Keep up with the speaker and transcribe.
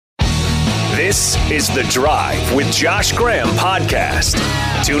This is The Drive with Josh Graham podcast.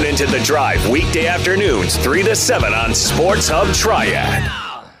 Tune into The Drive weekday afternoons 3 to 7 on Sports Hub Triad.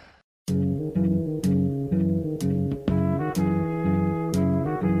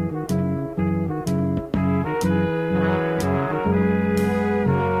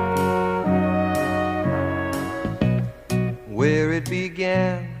 Where it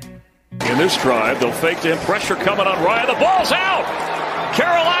began. In this drive, they'll fake to him. Pressure coming on Ryan. The ball's out.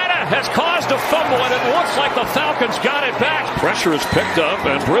 Carolina has caused a fumble, and it looks like the Falcons got it back. Pressure is picked up,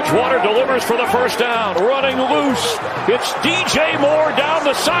 and Bridgewater delivers for the first down. Running loose. It's DJ Moore down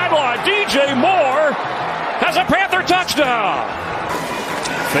the sideline. DJ Moore has a Panther touchdown.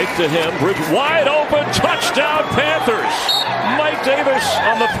 Fake to him. Bridge wide open. Touchdown, Panthers. Mike Davis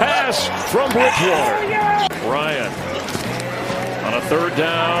on the pass from Bridgewater. Ryan on a third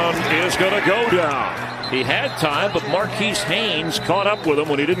down is going to go down. He had time, but Marquise Haynes caught up with him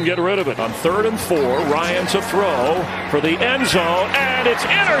when he didn't get rid of it. On 3rd and 4, Ryan to throw for the end zone, and it's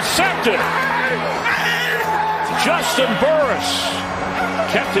intercepted. Justin Burris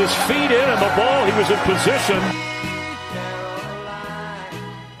kept his feet in, and the ball, he was in position.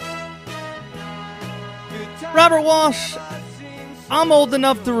 Robert Walsh, I'm old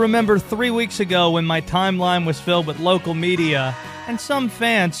enough to remember 3 weeks ago when my timeline was filled with local media and some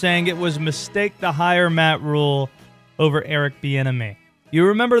fans saying it was a mistake to hire Matt Rule over Eric Bieniemy. You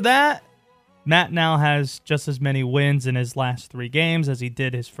remember that? Matt now has just as many wins in his last 3 games as he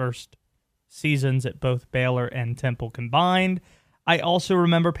did his first seasons at both Baylor and Temple combined. I also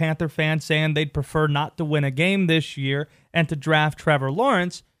remember Panther fans saying they'd prefer not to win a game this year and to draft Trevor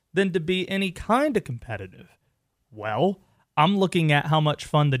Lawrence than to be any kind of competitive. Well, I'm looking at how much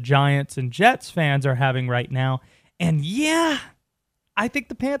fun the Giants and Jets fans are having right now, and yeah, I think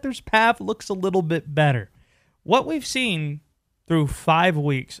the Panthers' path looks a little bit better. What we've seen through 5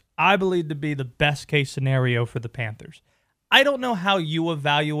 weeks, I believe to be the best-case scenario for the Panthers. I don't know how you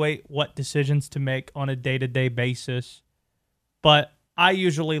evaluate what decisions to make on a day-to-day basis, but I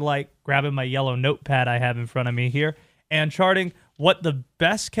usually like grabbing my yellow notepad I have in front of me here and charting what the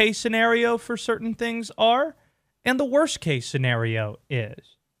best-case scenario for certain things are and the worst-case scenario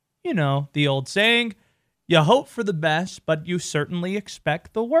is. You know, the old saying, you hope for the best, but you certainly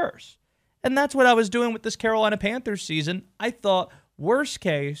expect the worst. And that's what I was doing with this Carolina Panthers season. I thought, worst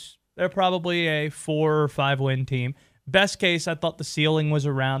case, they're probably a 4 or 5 win team. Best case, I thought the ceiling was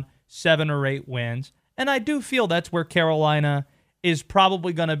around 7 or 8 wins. And I do feel that's where Carolina is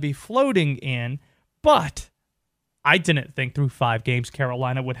probably going to be floating in. But I didn't think through 5 games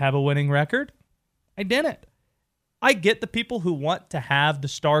Carolina would have a winning record. I didn't. I get the people who want to have the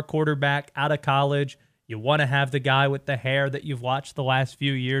star quarterback out of college. You want to have the guy with the hair that you've watched the last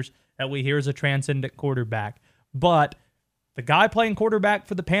few years that we hear is a transcendent quarterback. But the guy playing quarterback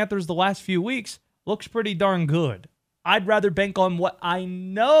for the Panthers the last few weeks looks pretty darn good. I'd rather bank on what I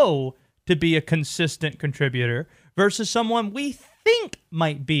know to be a consistent contributor versus someone we think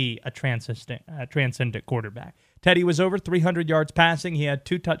might be a transcendent quarterback. Teddy was over 300 yards passing. He had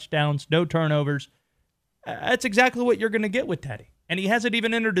 2 touchdowns, no turnovers. That's exactly what you're going to get with Teddy. And he hasn't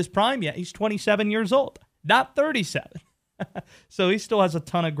even entered his prime yet. He's 27 years old, not 37. So he still has a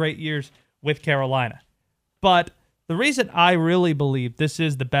ton of great years with Carolina. But the reason I really believe this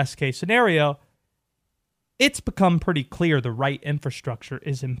is the best case scenario, it's become pretty clear the right infrastructure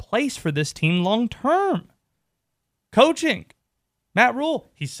is in place for this team long term. Coaching. Matt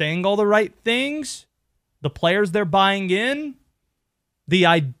Rule, he's saying all the right things. The players they're buying in. The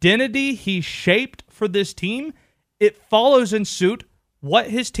identity he shaped for this team, it follows in suit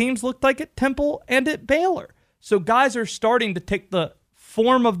what his teams looked like at Temple and at Baylor. So guys are starting to take the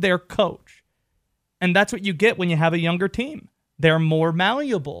form of their coach. And that's what you get when you have a younger team. They're more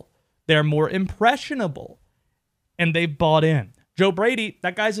malleable. They're more impressionable. And they've bought in. Joe Brady,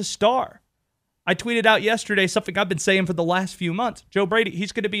 that guy's a star. I tweeted out yesterday something I've been saying for the last few months. Joe Brady,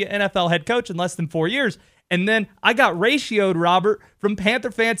 he's going to be an NFL head coach in less than 4 years. And then I got ratioed, Robert, from Panther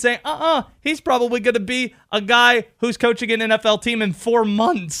fans saying, he's probably going to be a guy who's coaching an NFL team in 4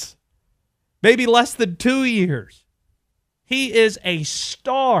 months. Maybe less than 2 years. He is a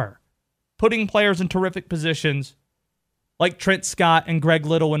star, putting players in terrific positions like Trent Scott and Greg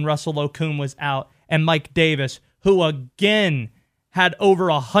Little when Russell Okung was out, and Mike Davis, who again had over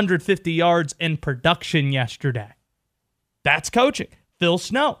 150 yards in production yesterday. That's coaching. Phil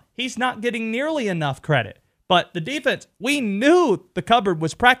Snow, he's not getting nearly enough credit. But the defense, we knew the cupboard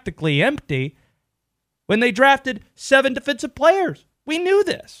was practically empty when they drafted 7 defensive players. We knew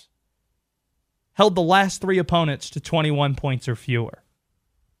this. Held the last 3 opponents to 21 points or fewer.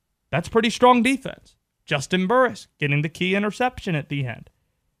 That's pretty strong defense. Justin Burris getting the key interception at the end.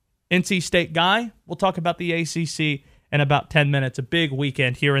 NC State guy. We'll talk about the ACC in about 10 minutes. A big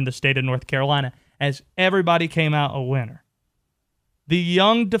weekend here in the state of North Carolina as everybody came out a winner. The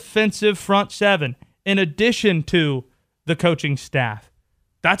young defensive front seven, in addition to the coaching staff.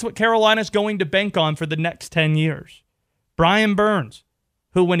 That's what Carolina's going to bank on for the next 10 years. Brian Burns,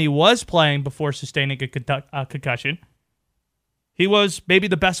 who when he was playing before sustaining a concussion, he was maybe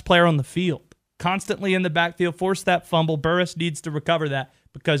the best player on the field. Constantly in the backfield, forced that fumble. Burris needs to recover that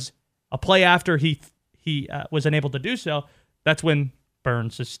because a play after he was unable to do so, that's when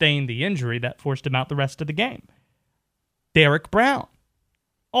Burns sustained the injury that forced him out the rest of the game. Derek Brown,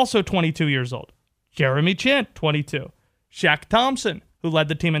 also 22 years old. Jeremy Chin, 22. Shaq Thompson, who led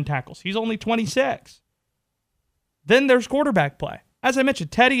the team in tackles. He's only 26. Then there's quarterback play. As I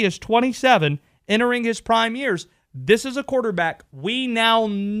mentioned, Teddy is 27, entering his prime years. This is a quarterback we now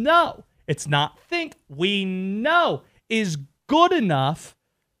know, it's not think, we know is good enough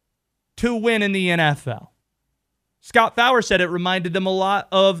to win in the NFL. Scott Fowler said it reminded them a lot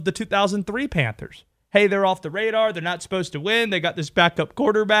of the 2003 Panthers. Hey, they're off the radar. They're not supposed to win. They got this backup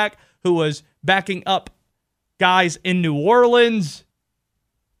quarterback who was backing up guys in New Orleans.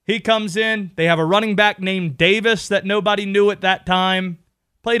 He comes in. They have a running back named Davis that nobody knew at that time.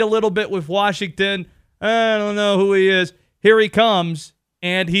 Played a little bit with Washington. I don't know who he is. Here he comes,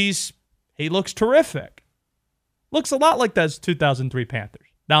 and he looks terrific. Looks a lot like those 2003 Panthers.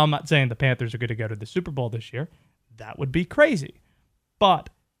 Now, I'm not saying the Panthers are going to go to the Super Bowl this year. That would be crazy. But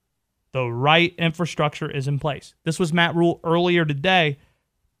the right infrastructure is in place. This was Matt Rule earlier today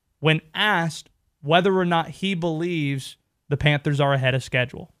when asked whether or not he believes the Panthers are ahead of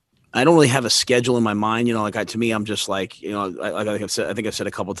schedule. I don't really have a schedule in my mind. To me, I'm just like, I think I've said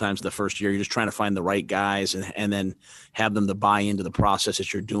a couple of times the first year, you're just trying to find the right guys and then have them to buy into the process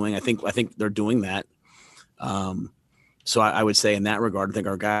that you're doing. I think they're doing that. So I would say in that regard, I think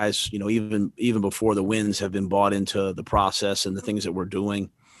our guys, even before the wins, have been bought into the process and the things that we're doing.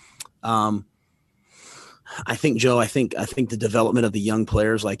 I think, Joe, I think the development of the young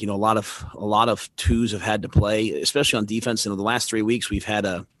players, like, a lot of twos have had to play, especially on defense. The last 3 weeks we've had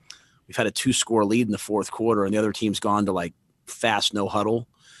a 2-score lead in the fourth quarter, and the other team's gone to like fast no huddle.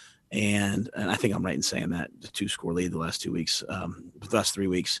 And I think I'm right in saying that, the 2-score lead the last 2 weeks, the last 3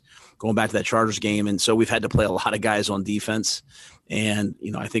 weeks, going back to that Chargers game. And so we've had to play a lot of guys on defense. And,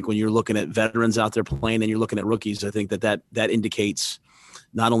 I think when you're looking at veterans out there playing and you're looking at rookies, I think that indicates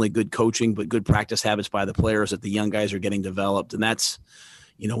not only good coaching, but good practice habits by the players, that the young guys are getting developed. And that's,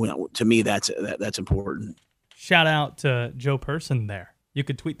 to me, that's important. Shout out to Joe Person there. You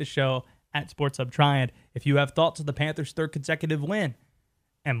could tweet the show at Sports Hub Triad if you have thoughts of the Panthers' third consecutive win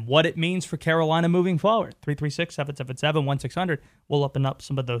and what it means for Carolina moving forward. 336-777-1600. We'll open up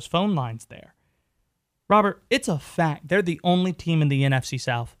some of those phone lines there. Robert, it's a fact. They're the only team in the NFC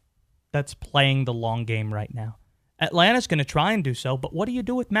South that's playing the long game right now. Atlanta's going to try and do so, but what do you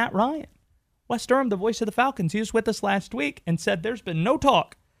do with Matt Ryan? Wes Durham, the voice of the Falcons, he was with us last week and said there's been no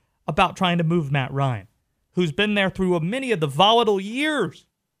talk about trying to move Matt Ryan, who's been there through many of the volatile years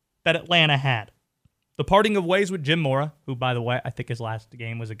that Atlanta had. The parting of ways with Jim Mora, who, by the way, I think his last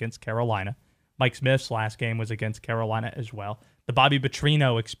game was against Carolina. Mike Smith's last game was against Carolina as well. The Bobby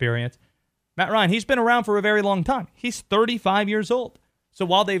Petrino experience. Matt Ryan, he's been around for a very long time. He's 35 years old. So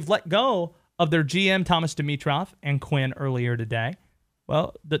while they've let go of their GM, Thomas Dimitroff, and Quinn earlier today,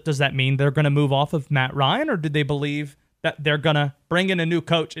 well, does that mean they're going to move off of Matt Ryan, or do they believe that they're going to bring in a new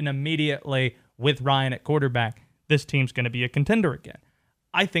coach and immediately, with Ryan at quarterback, this team's going to be a contender again?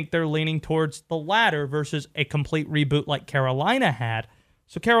 I think they're leaning towards the latter versus a complete reboot like Carolina had.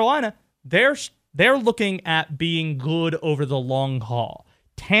 So Carolina, they're looking at being good over the long haul.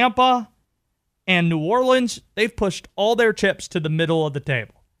 Tampa and New Orleans, they've pushed all their chips to the middle of the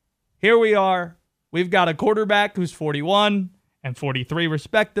table. Here we are. We've got a quarterback who's 41 and 43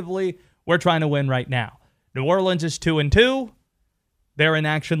 respectively. We're trying to win right now. New Orleans is 2-2. They're in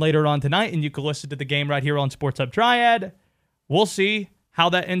action later on tonight, and you can listen to the game right here on Sports Hub Triad. We'll see how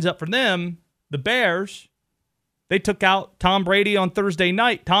that ends up for them. The Bears, they took out Tom Brady on Thursday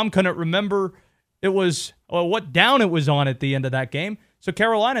night. Tom couldn't remember what down it was on at the end of that game. So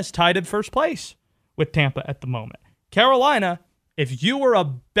Carolina's tied in first place with Tampa at the moment. Carolina, if you were a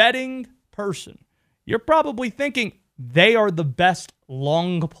betting person, you're probably thinking they are the best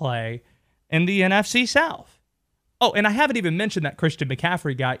long play in the NFC South. Oh, and I haven't even mentioned that Christian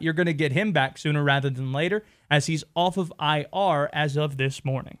McCaffrey guy. You're going to get him back sooner rather than later, as he's off of IR as of this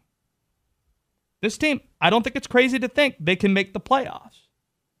morning. This team, I don't think it's crazy to think they can make the playoffs.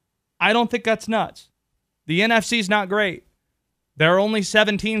 I don't think that's nuts. The NFC's not great. There are only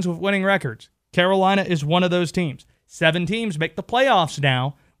 7 teams with winning records. Carolina is one of those teams. 7 teams make the playoffs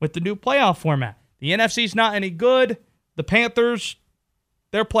now with the new playoff format. The NFC's not any good. The Panthers,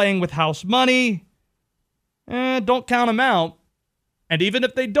 they're playing with house money. Don't count them out. And even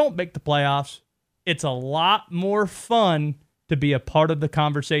if they don't make the playoffs, it's a lot more fun to be a part of the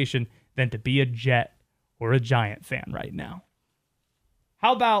conversation than to be a Jet or a Giant fan right now.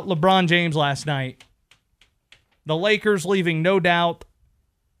 How about LeBron James last night? The Lakers leaving no doubt.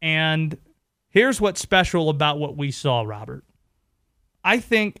 And here's what's special about what we saw, Robert. I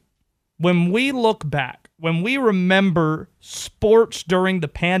think when we look back, when we remember sports during the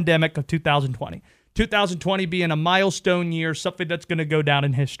pandemic of 2020 being a milestone year, something that's going to go down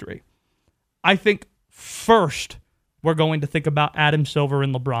in history, I think first we're going to think about Adam Silver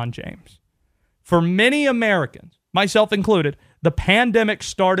and LeBron James. For many Americans, myself included, the pandemic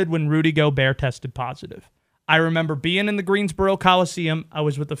started when Rudy Gobert tested positive. I remember being in the Greensboro Coliseum. I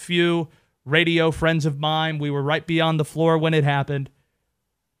was with a few radio friends of mine. We were right beyond the floor when it happened.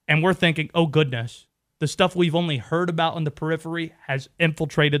 And we're thinking, oh goodness, the stuff we've only heard about on the periphery has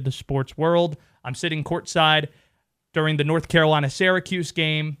infiltrated the sports world. I'm sitting courtside during the North Carolina-Syracuse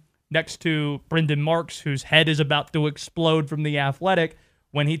game next to Brendan Marks, whose head is about to explode from The Athletic,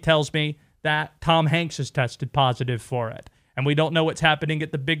 when he tells me that Tom Hanks has tested positive for it. And we don't know what's happening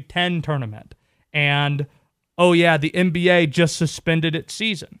at the Big Ten tournament. And, oh yeah, the NBA just suspended its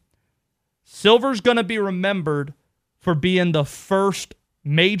season. Silver's going to be remembered for being the first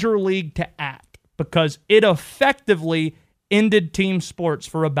major league to act because it effectively ended team sports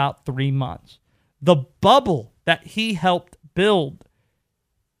for about 3 months. The bubble that he helped build,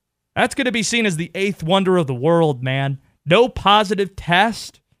 that's going to be seen as the eighth wonder of the world, man. No positive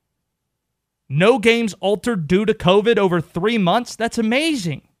test. No games altered due to COVID over 3 months. That's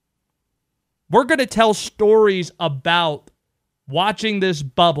amazing. We're going to tell stories about watching this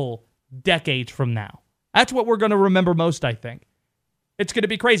bubble decades from now. That's what we're going to remember most, I think. It's going to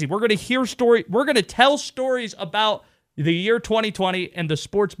be crazy. We're going to tell stories about the year 2020 and the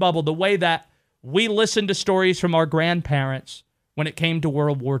sports bubble the way that we listened to stories from our grandparents when it came to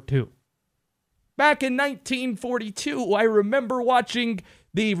World War II. Back in 1942, I remember watching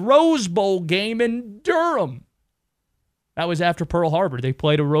the Rose Bowl game in Durham. That was after Pearl Harbor. They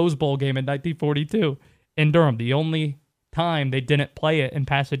played a Rose Bowl game in 1942 in Durham, the only time they didn't play it in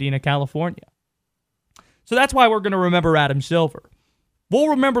Pasadena, California. So that's why we're going to remember Adam Silver. We'll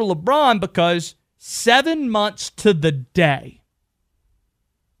remember LeBron because 7 months to the day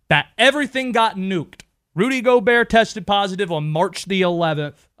that everything got nuked, Rudy Gobert tested positive on March the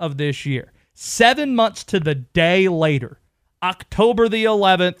 11th of this year. 7 months to the day later, October the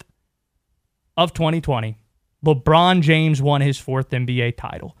 11th of 2020, LeBron James won his fourth NBA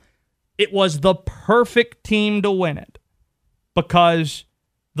title. It was the perfect team to win it because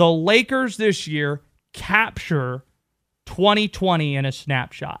the Lakers this year capture 2020 in a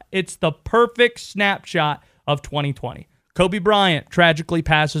snapshot. It's the perfect snapshot of 2020. Kobe Bryant tragically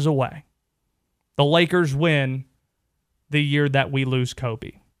passes away. The Lakers win the year that we lose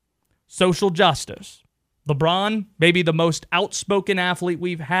Kobe. Social justice. LeBron, maybe the most outspoken athlete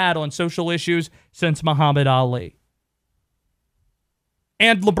we've had on social issues since Muhammad Ali.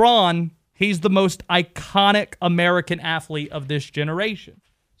 And LeBron, he's the most iconic American athlete of this generation.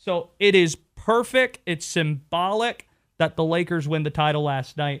 So it is perfect. It's symbolic that the Lakers win the title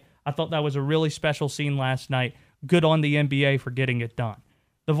last night. I thought that was a really special scene last night. Good on the NBA for getting it done.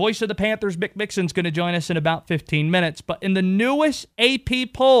 The voice of the Panthers, Mick Mixon, is going to join us in about 15 minutes. But in the newest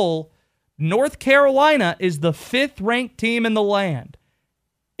AP poll, North Carolina is the 5th-ranked team in the land.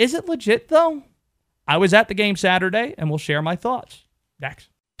 Is it legit, though? I was at the game Saturday, and we'll share my thoughts. Next.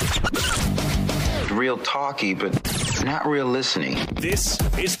 Real talky, but not real listening. This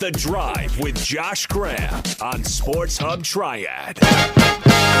is The Drive with Josh Graham on Sports Hub Triad.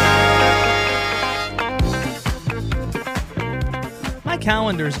 My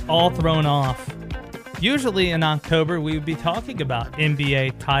calendar's all thrown off. Usually in October, we would be talking about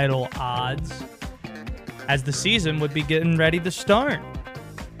NBA title odds as the season would be getting ready to start.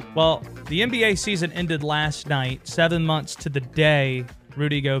 Well, the NBA season ended last night, 7 months to the day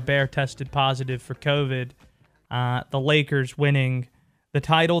Rudy Gobert tested positive for COVID. The Lakers winning the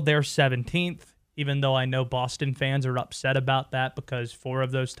title, they're 17th, even though I know Boston fans are upset about that because 4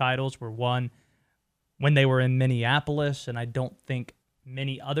 of those titles were won when they were in Minneapolis, and I don't think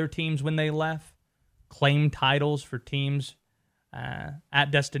many other teams, when they left, claimed titles for teams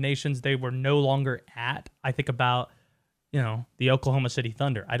at destinations they were no longer at. I think about, the Oklahoma City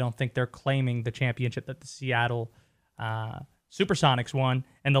Thunder. I don't think they're claiming the championship that the Seattle Supersonics won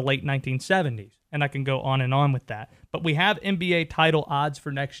in the late 1970s. And I can go on and on with that. But we have NBA title odds for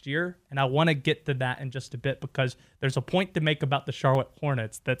next year, and I want to get to that in just a bit because there's a point to make about the Charlotte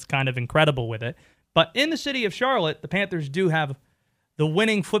Hornets that's kind of incredible with it. But in the city of Charlotte, the Panthers do have the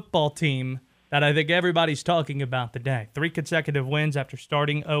winning football team that I think everybody's talking about today. 3 consecutive wins after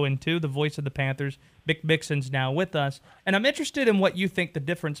starting 0-2. The voice of the Panthers, Mick Mixon's now with us. And I'm interested in what you think the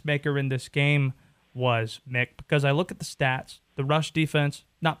difference maker in this game was, Mick, because I look at the stats. The rush defense,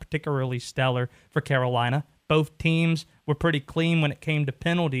 not particularly stellar for Carolina. Both teams were pretty clean when it came to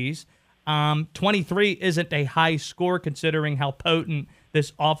penalties. 23 isn't a high score considering how potent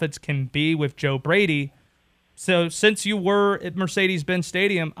this offense can be with Joe Brady. So since you were at Mercedes-Benz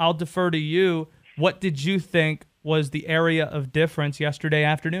Stadium, I'll defer to you. What did you think was the area of difference yesterday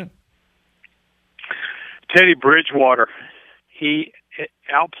afternoon? Teddy Bridgewater, he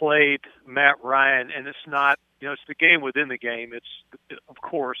outplayed Matt Ryan, and it's not, it's the game within the game. It's, of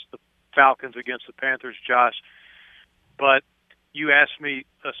course, the Falcons against the Panthers, Josh. But you asked me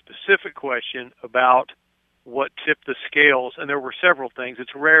a specific question about what tipped the scales, and there were several things.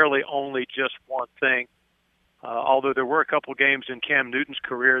 It's rarely only just one thing. Although there were a couple games in Cam Newton's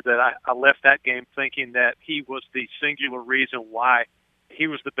career that I left that game thinking that he was the singular reason why he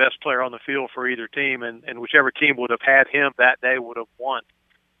was the best player on the field for either team, and whichever team would have had him that day would have won.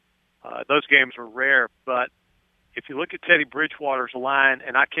 Those games were rare, but if you look at Teddy Bridgewater's line,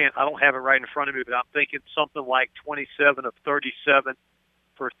 and I don't have it right in front of me, but I'm thinking something like 27 of 37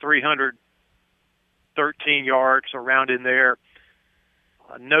 for 313 yards around in there.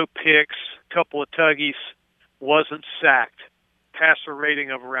 No picks, couple of tuggies, wasn't sacked. Passer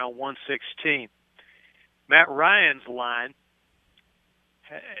rating of around 116. Matt Ryan's line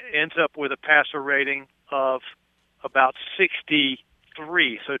ends up with a passer rating of about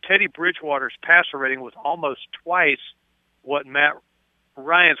 63. So Teddy Bridgewater's passer rating was almost twice what Matt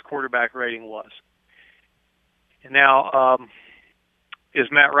Ryan's quarterback rating was. And now, is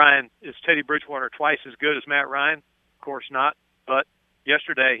Teddy Bridgewater twice as good as Matt Ryan? Of course not. But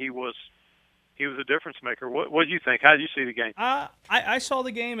yesterday he was a difference maker. What do you think? How did you see the game? I saw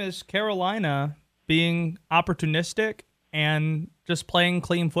the game as Carolina being opportunistic and just playing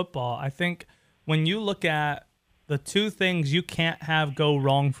clean football. I think when you look at the two things you can't have go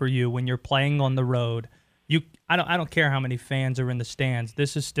wrong for you when you're playing on the road, I don't care how many fans are in the stands.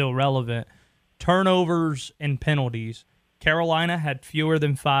 This is still relevant. Turnovers and penalties. Carolina had fewer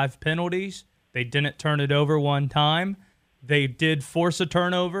than 5 penalties. They didn't turn it over one time. They did force a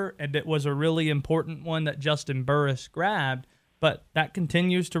turnover, and it was a really important one that Justin Burris grabbed, but that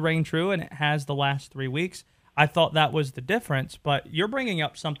continues to reign true, and it has the last 3 weeks. I thought that was the difference, but you're bringing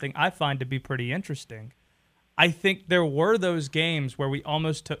up something I find to be pretty interesting. I think there were those games where we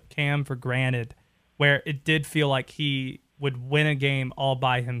almost took Cam for granted, where it did feel like he would win a game all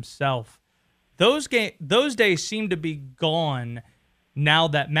by himself. Those days seem to be gone now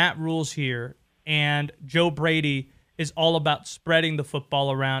that Matt Rule's here and Joe Brady is all about spreading the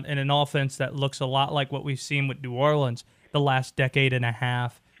football around in an offense that looks a lot like what we've seen with New Orleans the last decade and a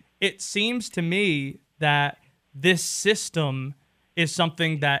half. It seems to me that this system is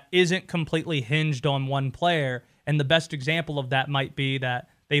something that isn't completely hinged on one player, and the best example of that might be that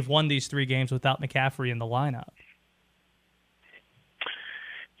they've won these 3 games without McCaffrey in the lineup.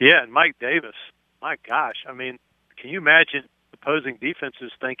 Yeah, and Mike Davis, my gosh. I mean, can you imagine opposing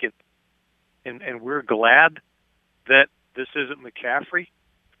defenses thinking, and we're glad that this isn't McCaffrey.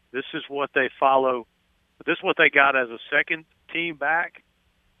 This is what they follow. This is what they got as a second team back.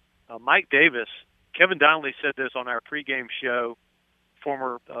 Mike Davis, Kevin Donnelly said this on our pregame show,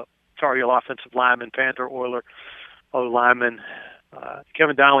 former Tar Heel offensive lineman, Panther Oiler O-lineman.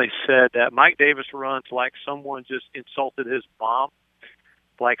 Kevin Donnelly said that Mike Davis runs like someone just insulted his mom,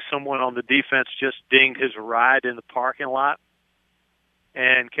 like someone on the defense just dinged his ride in the parking lot.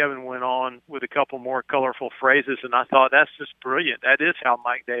 And Kevin went on with a couple more colorful phrases, and I thought, that's just brilliant. That is how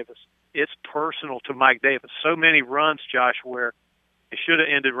Mike Davis, it's personal to Mike Davis. So many runs, Josh, where it should have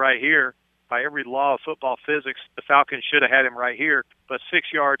ended right here. By every law of football physics, the Falcons should have had him right here, but 6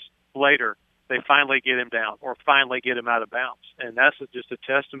 yards later, they finally get him down or finally get him out of bounds. And that's just a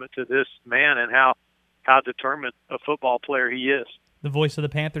testament to this man and how determined a football player he is. The voice of the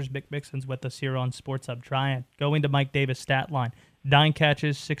Panthers, Mick Mixon's with us here on Sports Hub. Trying going to Mike Davis' stat line. 9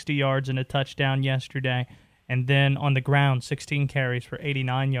 catches, 60 yards, and a touchdown yesterday. And then on the ground, 16 carries for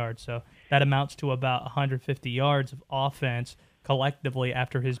 89 yards. So that amounts to about 150 yards of offense collectively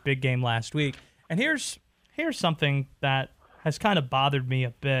after his big game last week. And here's something that has kind of bothered me a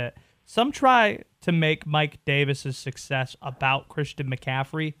bit. Some try to make Mike Davis's success about Christian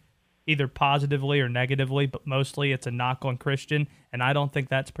McCaffrey. either positively or negatively, but mostly it's a knock on Christian, and I don't think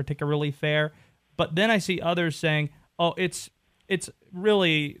that's particularly fair. But then I see others saying, oh, it's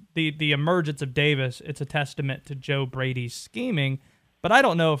really the emergence of Davis. It's a testament to Joe Brady's scheming, but I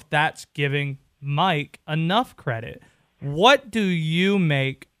don't know if that's giving Mike enough credit. What do you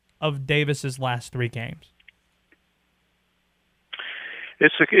make of Davis's last 3 games?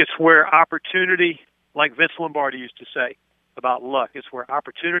 It's where opportunity, like Vince Lombardi used to say about luck, it's where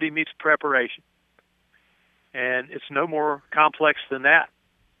opportunity meets preparation. And it's no more complex than that.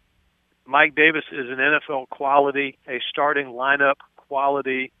 Mike Davis is an NFL quality, a starting lineup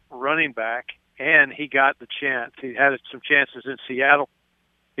quality running back, and he got the chance. He had some chances in Seattle.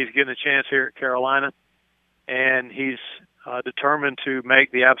 He's getting a chance here at Carolina, and he's determined to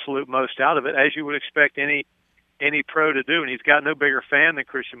make the absolute most out of it, as you would expect any pro to do. And he's got no bigger fan than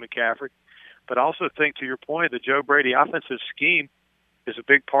Christian McCaffrey. But I also think, to your point, the Joe Brady offensive scheme is a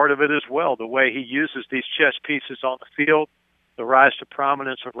big part of it as well. The way he uses these chess pieces on the field, the rise to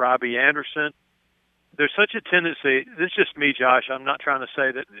prominence of Robbie Anderson. There's such a tendency, this is just me, Josh, I'm not trying to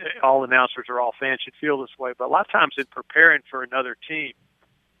say that all announcers or all fans should feel this way, but a lot of times in preparing for another team,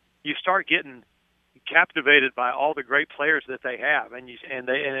 you start getting captivated by all the great players that they have, and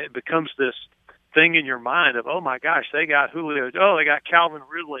it becomes this thing in your mind of, oh my gosh, they got Julio, oh they got Calvin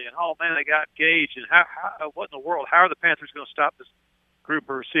Ridley, and oh man, they got Gage, and how what in the world? How are the Panthers going to stop this group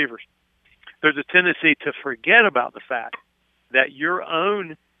of receivers? There's a tendency to forget about the fact that your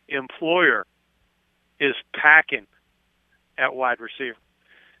own employer is packing at wide receiver,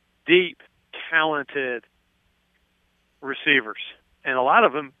 deep, talented receivers, and a lot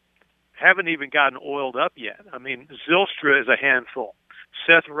of them haven't even gotten oiled up yet. I mean, Zylstra is a handful.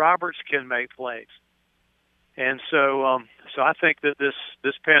 Seth Roberts can make plays. And so I think that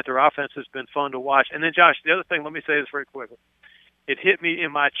this Panther offense has been fun to watch. And then, Josh, the other thing, let me say this very quickly. It hit me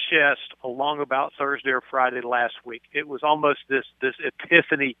in my chest along about Thursday or Friday last week. It was almost this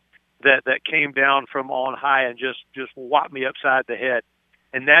epiphany that came down from on high and just whopped me upside the head.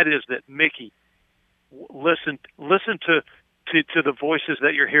 And that is that, Mickey, listen to the voices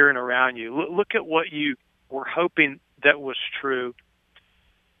that you're hearing around you. Look at what you were hoping that was true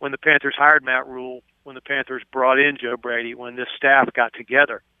when the Panthers hired Matt Rule, when the Panthers brought in Joe Brady, when this staff got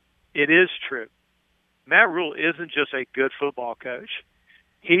together. It is true. Matt Rule isn't just a good football coach.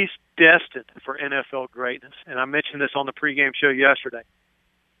 He's destined for NFL greatness. And I mentioned this on the pregame show yesterday.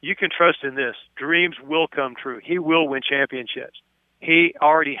 You can trust in this. Dreams will come true. He will win championships. He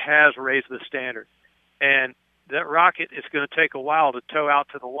already has raised the standard. And that rocket is going to take a while to tow out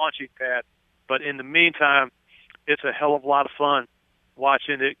to the launching pad. But in the meantime, it's a hell of a lot of fun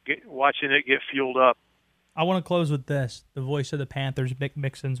watching it get fueled up. I want to close with this. The voice of the Panthers, Mick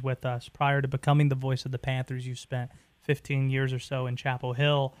Mixon's with us. Prior to becoming the voice of the Panthers, you spent 15 years or so in Chapel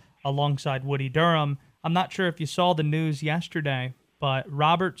Hill alongside Woody Durham. I'm not sure if you saw the news yesterday, but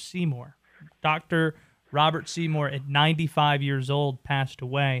Robert Seymour, Dr. Robert Seymour, at 95 years old, passed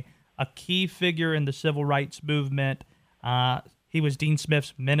away. A key figure in the civil rights movement. He was Dean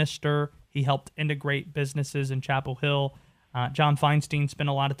Smith's minister. He helped integrate businesses in Chapel Hill. John Feinstein spent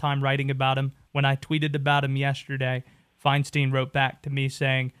a lot of time writing about him. When I tweeted about him yesterday, Feinstein wrote back to me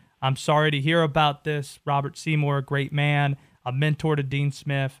saying, I'm sorry to hear about this. Robert Seymour, a great man, a mentor to Dean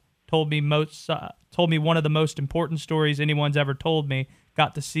Smith, told me one of the most important stories anyone's ever told me.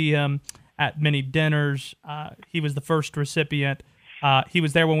 Got to see him at many dinners. He was the first recipient. He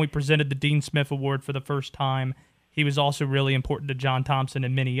was there when we presented the Dean Smith Award for the first time. He was also really important to John Thompson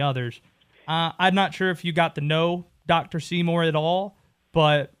and many others. I'm not sure if you got to know Dr. Seymour at all,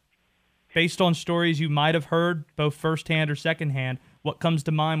 but based on stories you might have heard, both firsthand or secondhand, what comes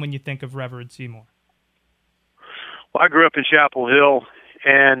to mind when you think of Reverend Seymour? Well, I grew up in Chapel Hill,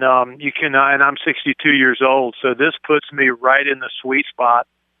 and and I'm 62 years old, so this puts me right in the sweet spot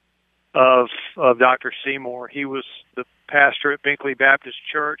of Dr. Seymour. He was the pastor at Binkley Baptist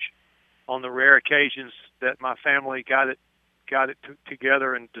Church on the rare occasions that my family got it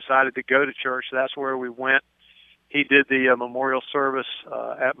together and decided to go to church. That's where we went. He did the memorial service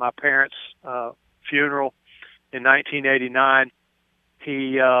at my parents' funeral in 1989.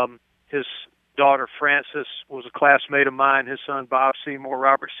 His daughter Frances was a classmate of mine. His son Bob Seymour,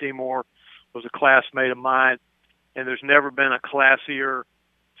 Robert Seymour, was a classmate of mine. And there's never been a classier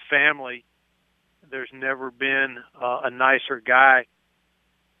family. There's never been a nicer guy.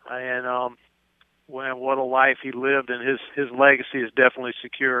 And what a life he lived, and his legacy is definitely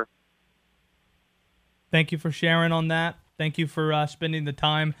secure. Thank you for sharing on that. Thank you for spending the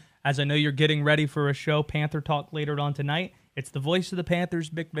time, as I know you're getting ready for a show, Panther Talk, later on tonight. It's the voice of the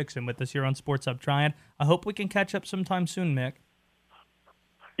Panthers, Mick Mixon, with us here on Sports Hub Triad. I hope we can catch up sometime soon, Mick.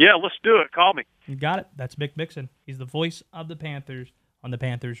 Yeah, let's do it. Call me. You got it. That's Mick Mixon. He's the voice of the Panthers on the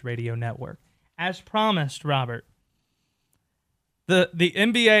Panthers Radio Network. As promised, Robert, the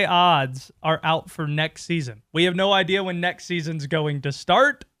NBA odds are out for next season. We have no idea when next season's going to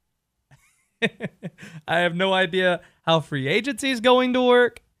start. I have no idea how free agency is going to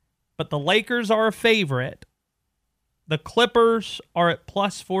work, but the Lakers are a favorite. The Clippers are at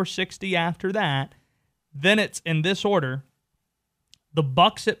plus 460 after that. Then it's in this order. The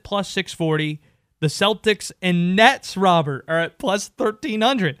Bucks at plus 640. The Celtics and Nets, Robert, are at plus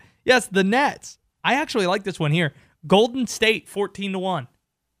 1,300. Yes, the Nets. I actually like this one here. Golden State, 14-1.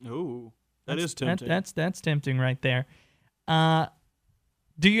 Ooh, that is tempting. That's tempting right there.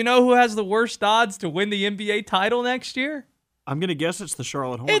 Do you know who has the worst odds to win the NBA title next year? I'm going to guess it's the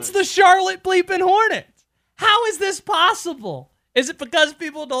Charlotte Hornets. It's the Charlotte bleeping Hornets. How is this possible? Is it because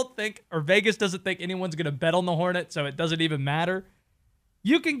people don't think, or Vegas doesn't think anyone's going to bet on the Hornets, so it doesn't even matter?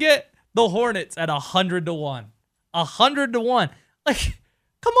 You can get the Hornets at 100-1. 100-1. Like,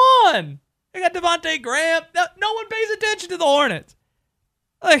 come on. They got Devontae Graham. No one pays attention to the Hornets.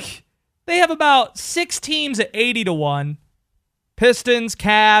 Like, they have about 6 teams at 80-1. Pistons,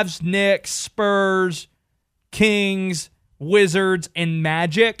 Cavs, Knicks, Spurs, Kings, Wizards, and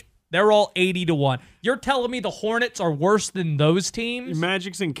Magic. They're all 80-1. You're telling me the Hornets are worse than those teams?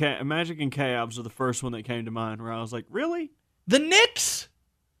 Magic and Cavs are the first one that came to mind where I was like, really? The Knicks?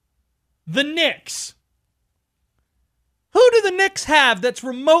 The Knicks. Who do the Knicks have that's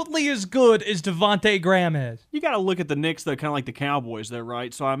remotely as good as Devontae Graham is? You got to look at the Knicks, though, kind of like the Cowboys, though,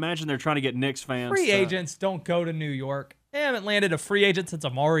 right? So I imagine they're trying to get Knicks fans. Free agents don't go to New York. They haven't landed a free agent since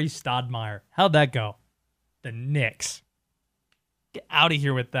Amari Stoudemire. How'd that go? The Knicks. Get out of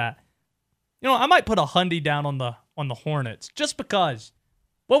here with that. You know, I might put a hundy down on the Hornets just because.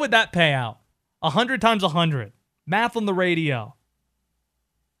 What would that pay out? 100 times 100. Math on the radio.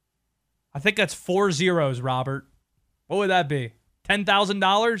 I think that's 4 zeros, Robert. What would that be?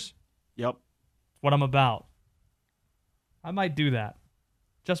 $10,000? Yep. What I'm about. I might do that.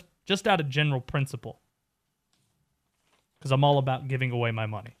 Just out of general principle. Because I'm all about giving away my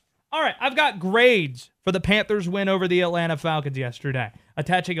money. All right, I've got grades for the Panthers' win over the Atlanta Falcons yesterday,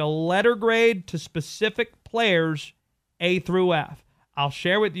 attaching a letter grade to specific players, A through F. I'll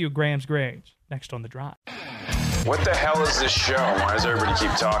share with you Graham's grades next on The Drive. What the hell is this show? Why does everybody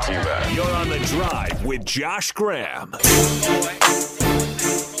keep talking about it? You're on The Drive with Josh Graham.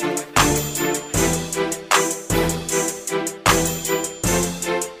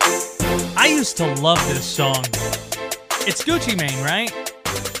 I used to love this song. It's Gucci Mane, right?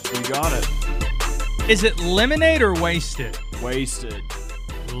 You got it. Is it Lemonade or Wasted? Wasted.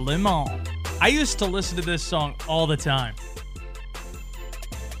 Lemon. I used to listen to this song all the time.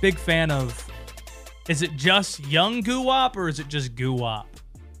 Big fan of, is it just Young Goo-Wop or is it just Goo-Wop?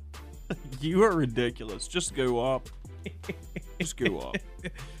 You are ridiculous. Just go up. Just go up.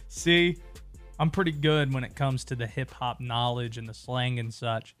 See, I'm pretty good when it comes to the hip-hop knowledge and the slang and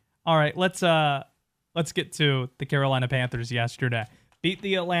such. All right, let's get to the Carolina Panthers yesterday. Beat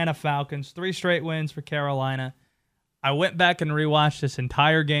the Atlanta Falcons. 3 straight wins for Carolina. I went back and rewatched this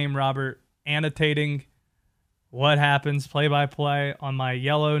entire game, Robert, annotating what happens play-by-play on my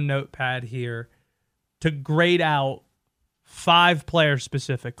yellow notepad here to grade out 5 players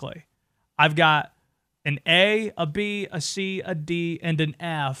specifically. I've got an A, a B, a C, a D, and an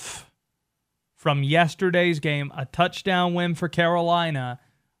F from yesterday's game. A touchdown win for Carolina.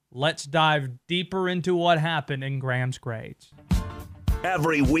 Let's dive deeper into what happened in Graham's grades.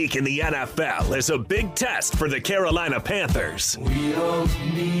 Every week in the NFL is a big test for the Carolina Panthers. We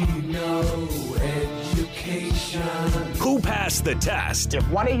don't need no education. Who passed the test? If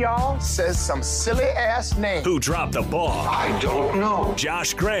one of y'all says some silly-ass name. Who dropped the ball? I don't know.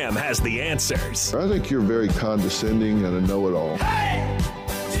 Josh Graham has the answers. I think you're very condescending and a know-it-all. Hey,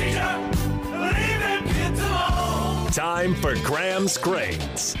 teacher, leave them kids alone. Time for Graham's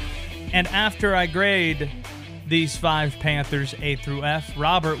grades. And after I grade these 5 Panthers, A through F,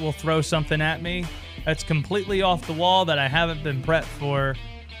 Robert will throw something at me that's completely off the wall that I haven't been prepped for,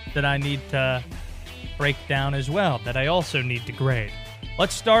 that I need to break down as well, that I also need to grade.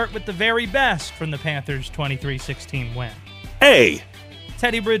 Let's start with the very best from the Panthers' 23-16 win. A.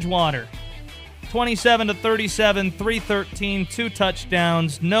 Teddy Bridgewater, 27-37, 313, 2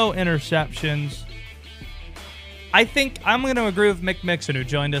 touchdowns, no interceptions. I think I'm going to agree with Mick Mixon, who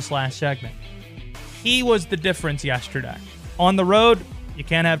joined us last segment. He was the difference yesterday. On the road, you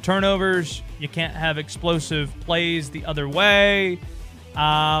can't have turnovers. You can't have explosive plays the other way.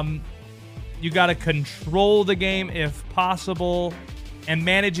 You got to control the game if possible and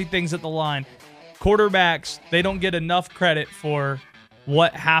managing things at the line. Quarterbacks, they don't get enough credit for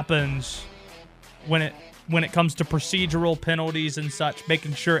what happens when it comes to procedural penalties and such,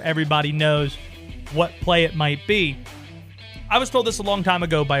 making sure everybody knows what play it might be. I was told this a long time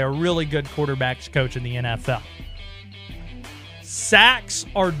ago by a really good quarterbacks coach in the NFL. Sacks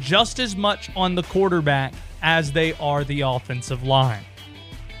are just as much on the quarterback as they are the offensive line.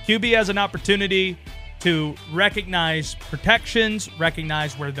 QB has an opportunity to recognize protections,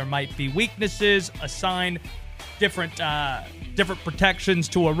 recognize where there might be weaknesses, assign different protections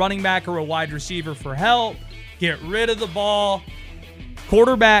to a running back or a wide receiver for help, get rid of the ball.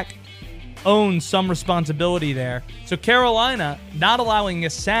 Quarterback owns some responsibility there. So Carolina not allowing a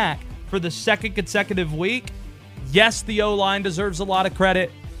sack for the second consecutive week, yes, the O-line deserves a lot of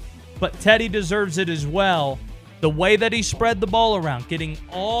credit, but Teddy deserves it as well. The way that he spread the ball around, getting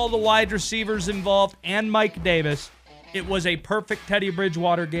all the wide receivers involved and Mike Davis, it was a perfect Teddy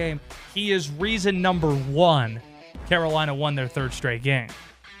Bridgewater game. He is reason number one Carolina won their third straight game.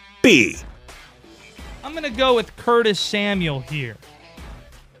 B. I'm going to go with Curtis Samuel here.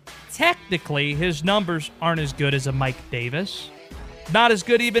 Technically, his numbers aren't as good as a Mike Davis. Not as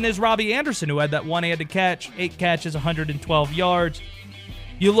good even as Robbie Anderson, who had that one-handed catch, 8 catches, 112 yards.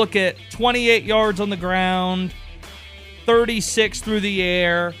 You look at 28 yards on the ground, 36 through the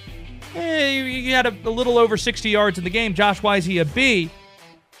air. You had a little over 60 yards in the game. Josh Wisey, a B.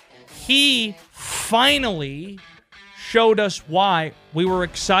 He finally showed us why we were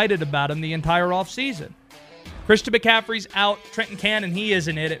excited about him the entire offseason. Christian McCaffrey's out. Trenton Cannon, he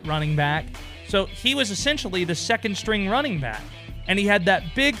isn't it at running back. So he was essentially the second-string running back. And he had that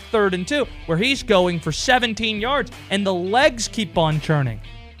big 3rd and 2 where he's going for 17 yards, and the legs keep on churning.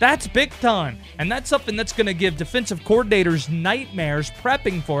 That's big time. And that's something that's going to give defensive coordinators nightmares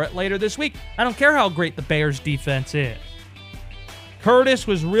prepping for it later this week. I don't care how great the Bears' defense is. Curtis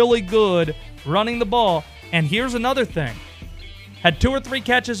was really good running the ball. And here's another thing. Had 2 or 3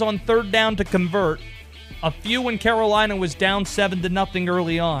 catches on 3rd down to convert. A few when Carolina was down 7-0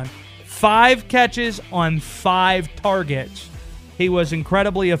 early on. 5 catches on 5 targets. He was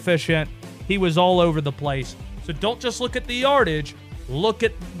incredibly efficient. He was all over the place. So don't just look at the yardage. Look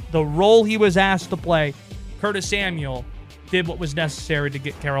at the role he was asked to play. Curtis Samuel did what was necessary to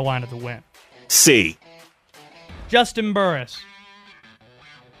get Carolina the win. C. Justin Burris.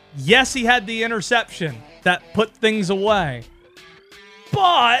 Yes, he had the interception that put things away,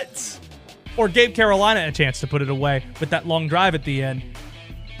 or gave Carolina a chance to put it away with that long drive at the end.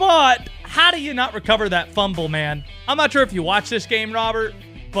 But how do you not recover that fumble, man? I'm not sure if you watched this game, Robert,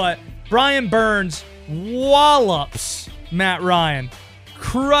 but Brian Burns wallops Matt Ryan,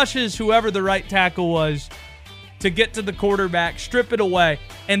 crushes whoever the right tackle was to get to the quarterback, strip it away,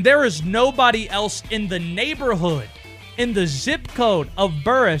 and there is nobody else in the neighborhood, in the zip code of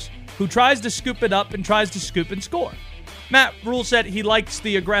Burris, who tries to scoop it up and tries to scoop and score. Matt Rule said he likes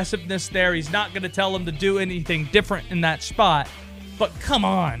the aggressiveness there. He's not going to tell him to do anything different in that spot. But come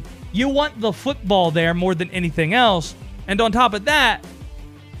on. You want the football there more than anything else. And on top of that,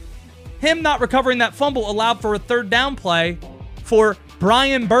 him not recovering that fumble allowed for a 3rd down play for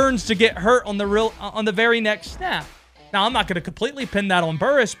Brian Burns to get hurt on the very next snap. Now, I'm not going to completely pin that on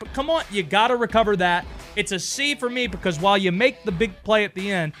Burris, but come on, you got to recover that. It's a C for me because while you make the big play at the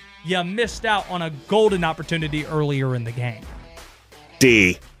end, you missed out on a golden opportunity earlier in the game.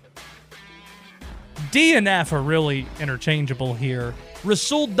 D. D and F are really interchangeable here.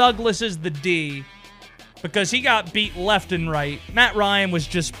 Rasul Douglas is the D because he got beat left and right. Matt Ryan was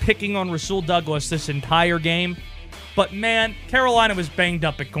just picking on Rasul Douglas this entire game. But, man, Carolina was banged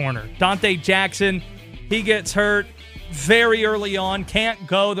up at corner. Dante Jackson, he gets hurt very early on, can't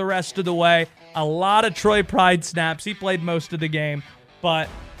go the rest of the way. A lot of Troy Pride snaps. He played most of the game. But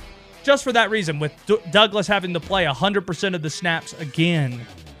just for that reason, with Douglas having to play 100% of the snaps again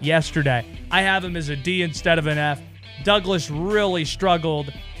yesterday, I have him as a D instead of an F. Douglas really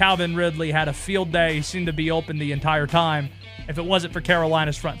struggled. Calvin Ridley had a field day. He seemed to be open the entire time. If it wasn't for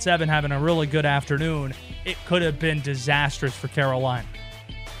Carolina's front seven having a really good afternoon, it could have been disastrous for Carolina.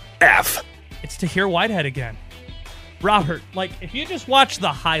 F. It's Tahir Whitehead again. Robert, if you just watch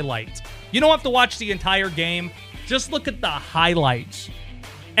the highlights, you don't have to watch the entire game. Just look at the highlights.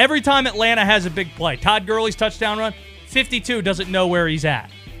 Every time Atlanta has a big play, Todd Gurley's touchdown run, 52 doesn't know where he's at.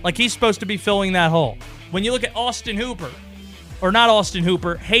 He's supposed to be filling that hole. When you look at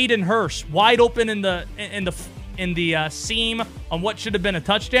Hayden Hurst, wide open in the seam on what should have been a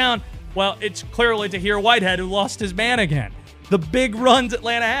touchdown, well, it's clearly Tahir Whitehead who lost his man again. The big runs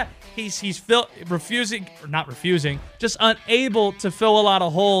Atlanta had, he's just unable to fill a lot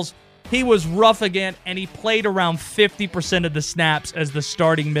of holes. He was rough again, and he played around 50% of the snaps as the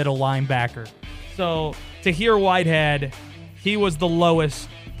starting middle linebacker. So Tahir Whitehead, he was the lowest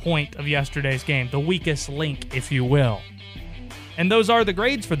point of yesterday's game, the weakest link, if you will. And those are the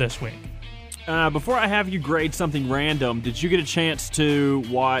grades for this week. Before I have you grade something random, did you get a chance to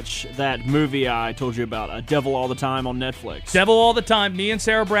watch that movie I told you about, Devil All the Time on Netflix? Devil All the Time. Me and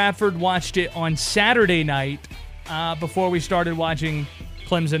Sarah Bradford watched it on Saturday night before we started watching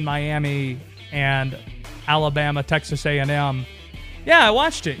Clemson, Miami, and Alabama, Texas A&M. Yeah, I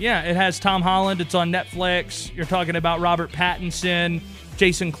watched it. Yeah, it has Tom Holland. It's on Netflix. You're talking about Robert Pattinson,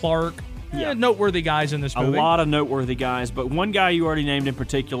 Jason Clarke. Yeah, noteworthy guys in this movie. A lot of noteworthy guys, but one guy you already named in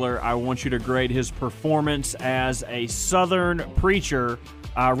particular, I want you to grade his performance as a Southern preacher.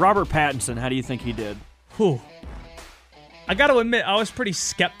 Robert Pattinson, how do you think he did? Whew. I got to admit, I was pretty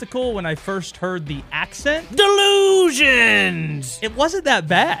skeptical when I first heard the accent. Delusions! It wasn't that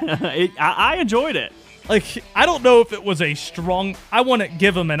bad. I enjoyed it. Like, I don't know if it was a strong... I want to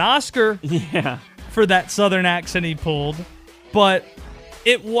give him an Oscar for that Southern accent he pulled, but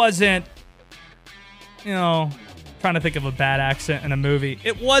it wasn't... trying to think of a bad accent in a movie.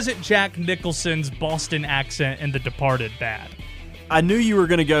 It wasn't Jack Nicholson's Boston accent in The Departed bad. I knew you were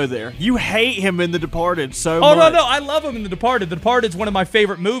going to go there. You hate him in The Departed so much. Oh, no, I love him in The Departed. The Departed's one of my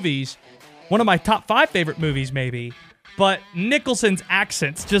favorite movies. One of my top 5 favorite movies, maybe. But Nicholson's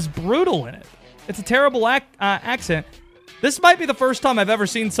accent's just brutal in it. It's a terrible accent. This might be the first time I've ever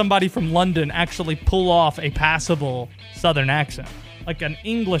seen somebody from London actually pull off a passable Southern accent. Like an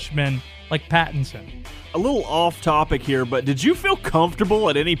Englishman like Pattinson. A little off topic here, but did you feel comfortable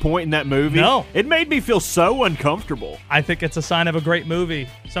at any point in that movie? No. It made me feel so uncomfortable. I think it's a sign of a great movie.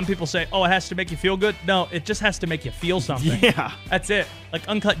 Some people say, it has to make you feel good. No, it just has to make you feel something. Yeah. That's it. Like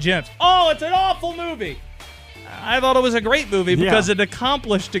Uncut Gems. Oh, it's an awful movie. I thought it was a great movie because it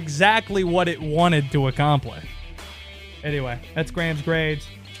accomplished exactly what it wanted to accomplish. Anyway, that's Graham's grades.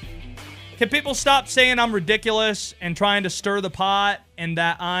 Can people stop saying I'm ridiculous and trying to stir the pot and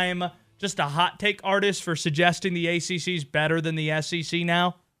that I'm just a hot take artist for suggesting the ACC is better than the SEC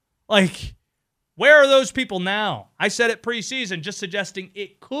now? Like, where are those people now? I said it preseason, just suggesting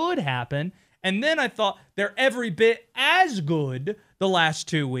it could happen. And then I thought they're every bit as good the last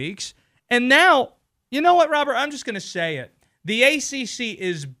 2 weeks. And now, you know what, Robert? I'm just going to say it. The ACC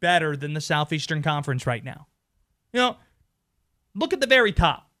is better than the Southeastern Conference right now. Look at the very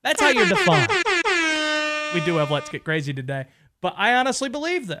top. That's how you're defined. We do have Let's Get Crazy today. But I honestly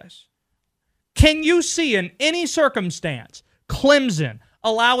believe this. Can you see in any circumstance Clemson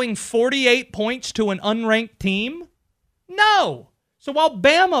allowing 48 points to an unranked team? No. So while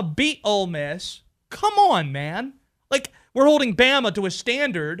Bama beat Ole Miss, come on, man. Like, we're holding Bama to a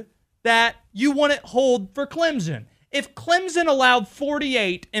standard that you wouldn't hold for Clemson. If Clemson allowed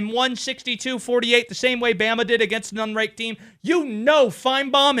 48 and won 62-48 the same way Bama did against an unranked team,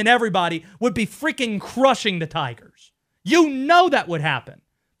 Feinbaum and everybody would be freaking crushing the Tigers. That would happen.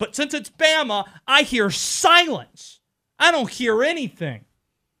 But since it's Bama, I hear silence. I don't hear anything.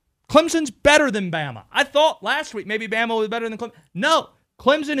 Clemson's better than Bama. I thought last week maybe Bama was better than Clemson. No,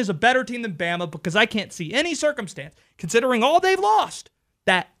 Clemson is a better team than Bama because I can't see any circumstance, considering all they've lost,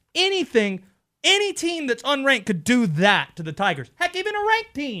 that any team that's unranked could do that to the Tigers. Heck, even a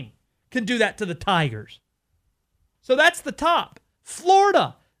ranked team can do that to the Tigers. So that's the top.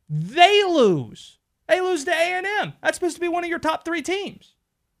 Florida, they lose. They lose to A&M. That's supposed to be one of your top 3 teams.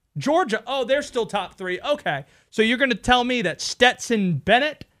 Georgia, they're still top 3. Okay, so you're going to tell me that Stetson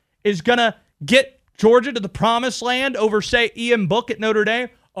Bennett is going to get Georgia to the promised land over, say, Ian Book at Notre Dame?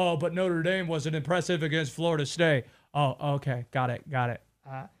 Oh, but Notre Dame wasn't impressive against Florida State. Oh, okay, got it.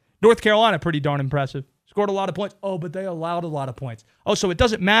 North Carolina, pretty darn impressive. Scored a lot of points. Oh, but they allowed a lot of points. Oh, so it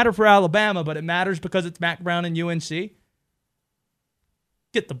doesn't matter for Alabama, but it matters because it's Mac Brown and UNC?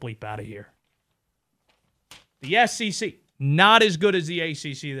 Get the bleep out of here. The SEC, not as good as the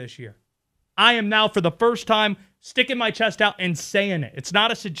ACC this year. I am now, for the first time, sticking my chest out and saying it. It's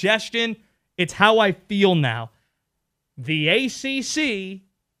not a suggestion. It's how I feel now. The ACC,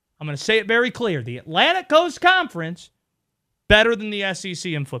 I'm going to say it very clear, the Atlantic Coast Conference, better than the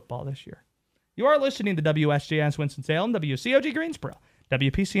SEC in football this year. You are listening to WSJS Winston-Salem, WCOG Greensboro,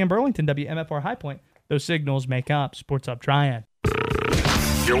 WPC in Burlington, WMFR High Point. Those signals make up Sports Hub Triad.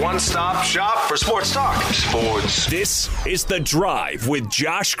 Your one-stop shop for sports talk. Sports. This is The Drive with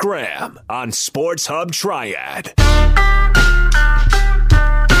Josh Graham on Sports Hub Triad.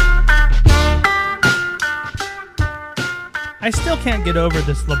 I still can't get over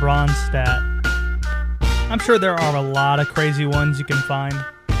this LeBron stat. I'm sure there are a lot of crazy ones you can find.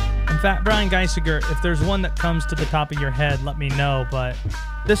 In fact, Brian Geisinger, if there's one that comes to the top of your head, let me know. But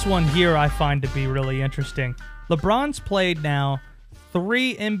this one here I find to be really interesting. LeBron's played now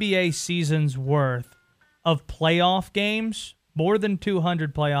 3 NBA seasons worth of playoff games, more than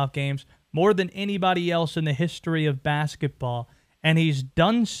 200 playoff games, more than anybody else in the history of basketball, and he's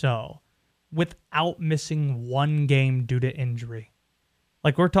done so without missing one game due to injury.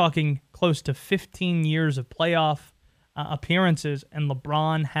 Like, we're talking close to 15 years of playoff appearances, and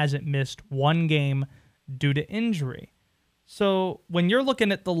LeBron hasn't missed one game due to injury. So when you're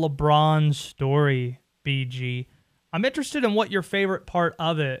looking at the LeBron story, BG, I'm interested in what your favorite part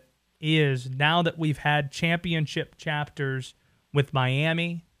of it is now that we've had championship chapters with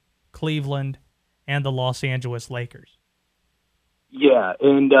Miami, Cleveland, and the Los Angeles Lakers. Yeah,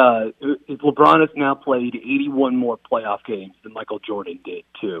 and LeBron has now played 81 more playoff games than Michael Jordan did,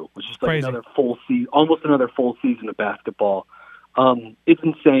 too, which is like Crazy. another full season, almost another full season of basketball. It's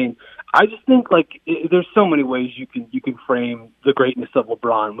insane. I just think there's so many ways you can frame the greatness of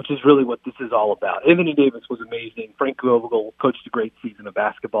LeBron, which is really what this is all about. Anthony Davis was amazing. Frank Vogel coached a great season of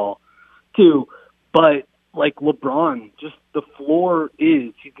basketball, too. But like LeBron, just the floor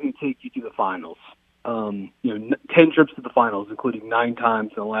is he's going to take you to the finals. 10 trips to the finals, including 9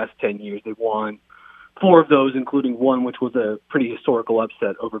 times in the last 10 years. They've won 4 of those, including one, which was a pretty historical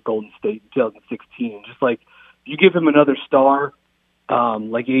upset over Golden State in 2016. Just like you give him another star,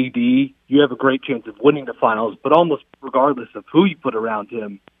 like AD, you have a great chance of winning the finals, but almost regardless of who you put around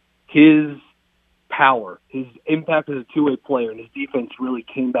him, his power, his impact as a two-way player, and his defense really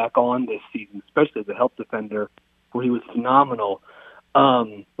came back on this season, especially as a help defender, where he was phenomenal.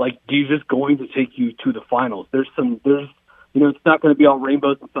 He's just going to take you to the finals. There's it's not going to be all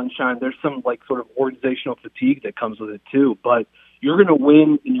rainbows and sunshine. There's some sort of organizational fatigue that comes with it too, but you're going to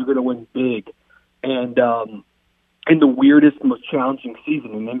win, and you're going to win big. And in the weirdest, most challenging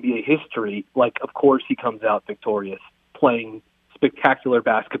season in NBA history, of course he comes out victorious, playing spectacular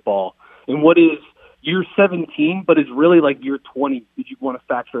basketball in what is year 17, but is really year 20 if you want to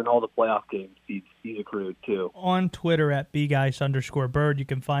factor in all the playoff games he's accrued too. On Twitter at bgeis_bird, you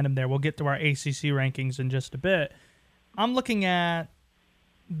can find him there. We'll get to our ACC rankings in just a bit. I'm looking at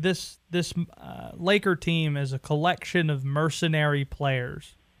this Laker team as a collection of mercenary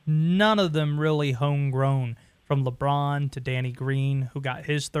players, none of them really homegrown, from LeBron to Danny Green, who got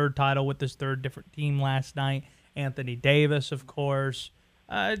his 3rd title with his 3rd different team last night, Anthony Davis, of course.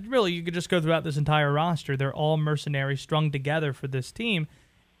 Really, you could just go throughout this entire roster. They're all mercenaries strung together for this team,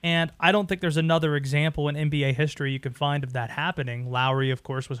 and I don't think there's another example in NBA history you can find of that happening. Lowry, of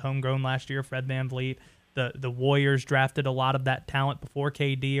course, was homegrown last year. Fred VanVleet. The Warriors drafted a lot of that talent before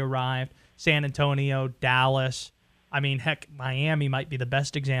KD arrived. San Antonio, Dallas. I mean, heck, Miami might be the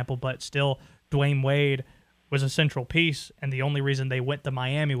best example, but still, Dwayne Wade was a central piece, and the only reason they went to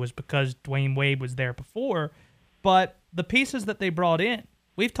Miami was because Dwayne Wade was there before. But the pieces that they brought in,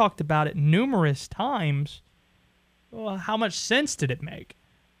 we've talked about it numerous times. Well, how much sense did it make?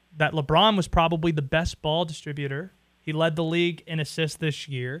 That LeBron was probably the best ball distributor. He led the league in assists this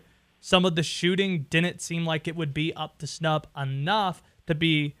year. Some of the shooting didn't seem like it would be up to snuff enough to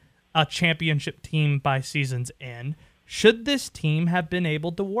be a championship team by season's end. Should this team have been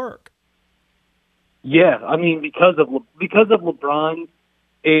able to work? Yeah, I mean, because of LeBron,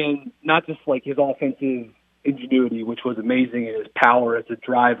 and not just his offensive ingenuity, which was amazing, and his power as a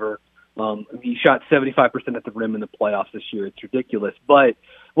driver. He shot 75% at the rim in the playoffs this year. It's ridiculous. But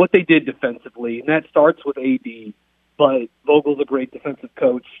what they did defensively, and that starts with AD, but Vogel's a great defensive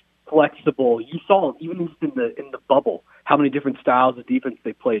coach, flexible. You saw even in the bubble how many different styles of defense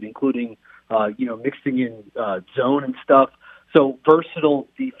they played, including mixing in zone and stuff. So versatile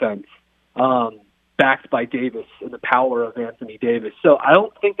defense, backed by Davis and the power of Anthony Davis. So I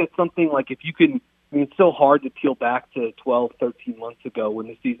don't think that's something if you can. I mean, it's so hard to peel back to 12, 13 months ago when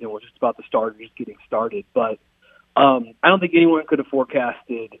the season was just about to start or just getting started. But I don't think anyone could have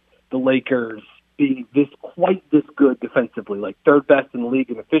forecasted the Lakers being quite this good defensively, 3rd best in the league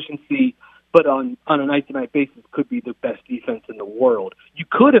in efficiency, but on a night-to-night basis could be the best defense in the world. You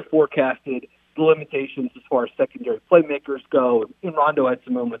could have forecasted the limitations as far as secondary playmakers go, and Rondo had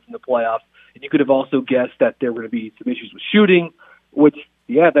some moments in the playoffs, and you could have also guessed that there were going to be some issues with shooting, which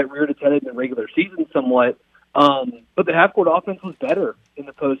that reared its head in the regular season somewhat. But the half-court offense was better in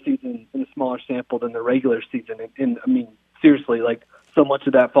the postseason in a smaller sample than the regular season. And I mean, seriously, so much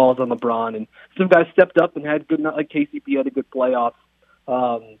of that falls on LeBron. And some guys stepped up and had good, KCP had a good playoffs.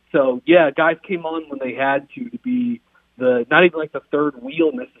 Guys came on when they had to be not even the third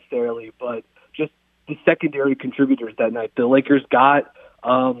wheel necessarily, but just the secondary contributors that night. The Lakers got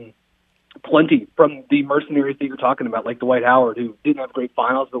plenty from the mercenaries that you're talking about, like Dwight Howard, who didn't have great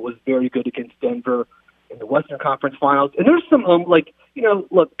finals but was very good against Denver, in the Western Conference Finals. And there's some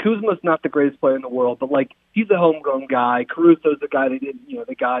look, Kuzma's not the greatest player in the world, but he's a homegrown guy. Caruso's a guy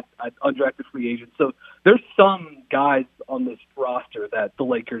they got an undrafted free agent. So there's some guys on this roster that the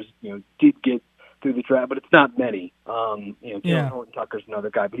Lakers, did get through the draft, but it's not many. Jalen Horton Tucker's another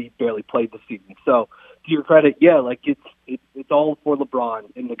guy, but he barely played this season. So to your credit, it's all for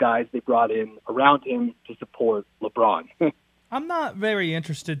LeBron and the guys they brought in around him to support LeBron. I'm not very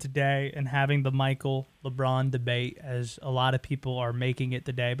interested today in having the Michael LeBron debate as a lot of people are making it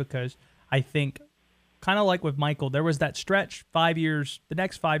today, because I think, kind of like with Michael, there was that stretch the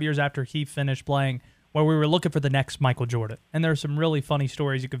next 5 years after he finished playing, where we were looking for the next Michael Jordan. And there are some really funny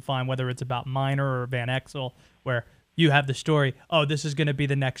stories you can find, whether it's about Minor or Van Exel, where you have the story, oh, this is going to be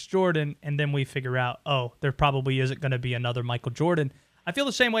the next Jordan, and then we figure out, oh, there probably isn't going to be another Michael Jordan. I feel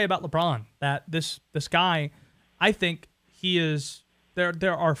the same way about LeBron, that this guy, I think he is –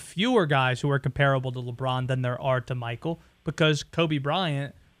 there are fewer guys who are comparable to LeBron than there are to Michael, because Kobe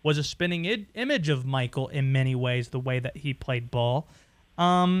Bryant was a spinning image of Michael in many ways, the way that he played ball.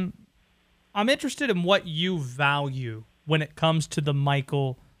 I'm interested in what you value when it comes to the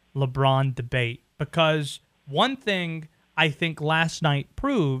Michael-LeBron debate, because one thing I think last night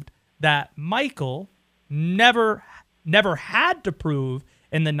proved that Michael never had to prove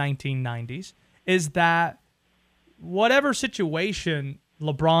in the 1990s is that whatever situation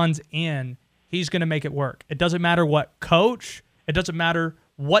LeBron's in, he's going to make it work. It doesn't matter what coach, it doesn't matter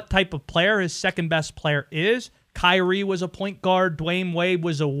what type of player his second-best player is. Kyrie was a point guard, Dwayne Wade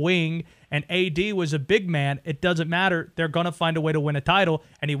was a wing, and AD was a big man. It doesn't matter. They're going to find a way to win a title,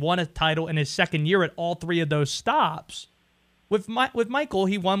 and he won a title in his second year at all three of those stops. With Michael,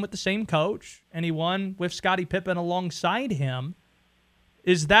 he won with the same coach, and he won with Scottie Pippen alongside him.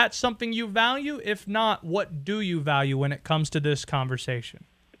 Is that something you value? If not, what do you value when it comes to this conversation?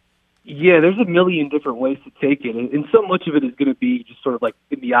 Yeah, there's a million different ways to take it, and so much of it is going to be just sort of like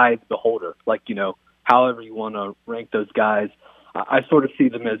in the eye of the beholder, however you want to rank those guys. I sort of see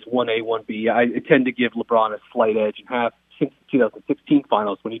them as 1A, 1B. I tend to give LeBron a slight edge and have since the 2016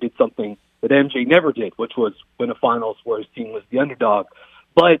 finals when he did something that MJ never did, which was win a finals where his team was the underdog.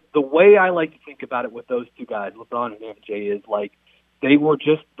 But the way I like to think about it with those two guys, LeBron and MJ, is they were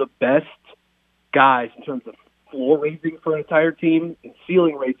just the best guys in terms of floor raising for an entire team and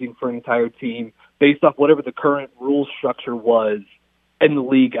ceiling raising for an entire team based off whatever the current rule structure was in the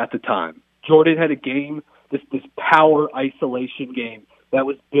league at the time. Jordan had a game, this power isolation game that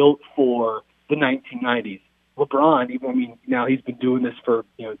was built for the 1990s. LeBron, now he's been doing this for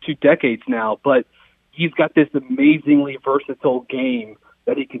 2 decades now, but he's got this amazingly versatile game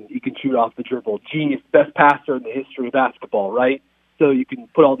that he can shoot off the dribble. Genius, best passer in the history of basketball, right? So you can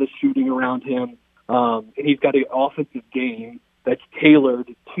put all this shooting around him, and he's got an offensive game that's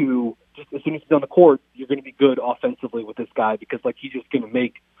tailored to just as soon as he's on the court, you're going to be good offensively with this guy because he's just going to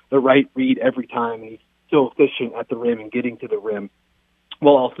make the right read every time, and he's so efficient at the rim and getting to the rim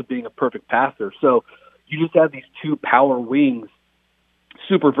while also being a perfect passer. So you just have these two power wings,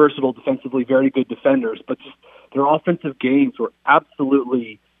 super versatile defensively, very good defenders, but just their offensive games were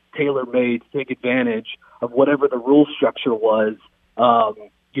absolutely tailor-made to take advantage of whatever the rule structure was,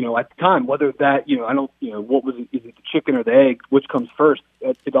 at the time, whether that, what was it, is it the chicken or the egg, which comes first?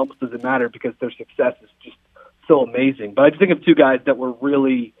 It almost doesn't matter because their success is just so amazing. But I just think of two guys that were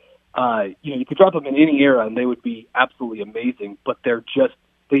really, you could drop them in any era and they would be absolutely amazing, but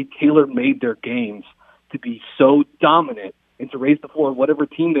they tailor-made their games to be so dominant and to raise the floor whatever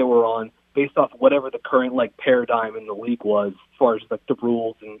team they were on based off whatever the current paradigm in the league was as far as the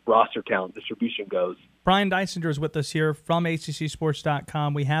rules and roster talent distribution goes. Brian Geisinger is with us here from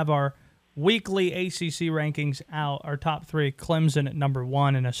ACCSports.com. We have our weekly ACC rankings out, our top three, Clemson at number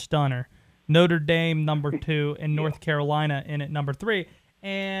 1 in a stunner, Notre Dame number 2, and North Carolina in at number 3.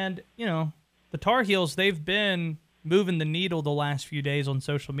 And, the Tar Heels, they've been moving the needle the last few days on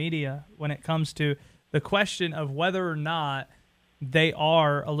social media when it comes to the question of whether or not they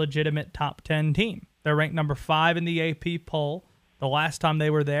are a legitimate top 10 team. They're ranked number 5 in the AP poll. The last time they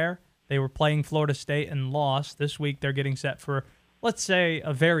were there, they were playing Florida State and lost. This week they're getting set for, let's say,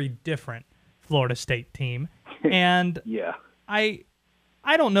 a very different Florida State team. And yeah, I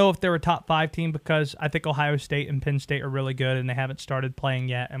don't know if they're a top 5 team because I think Ohio State and Penn State are really good and they haven't started playing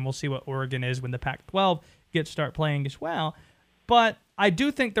yet. And we'll see what Oregon is when the Pac-12 start playing as well. But I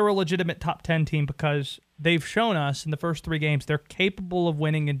do think they're a legitimate top 10 team because they've shown us in the first 3 games they're capable of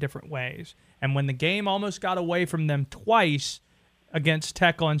winning in different ways. And when the game almost got away from them twice against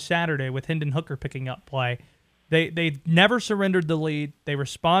Tech on Saturday with Hendon Hooker picking up play, they never surrendered the lead. They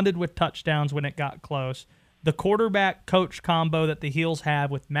responded with touchdowns when it got close. The quarterback-coach combo that the Heels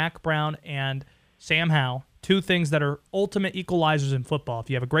have with Mac Brown and Sam Howell, two things that are ultimate equalizers in football. If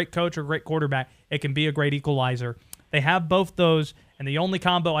you have a great coach or a great quarterback, it can be a great equalizer. They have both those, and the only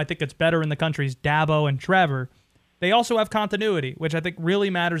combo I think that's better in the country is Dabo and Trevor. They also have continuity, which I think really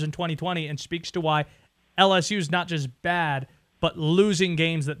matters in 2020 and speaks to why LSU is not just bad, but losing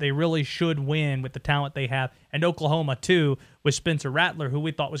games that they really should win with the talent they have. And Oklahoma, too, with Spencer Rattler, who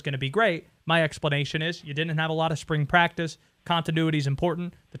we thought was going to be great. My explanation is you didn't have a lot of spring practice. Continuity is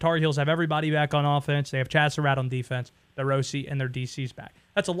important. The Tar Heels have everybody back on offense. They have Chad Surratt on defense, their OC, and their DC's back.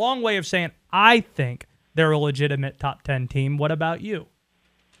 That's a long way of saying I think they're a legitimate top 10 team. What about you?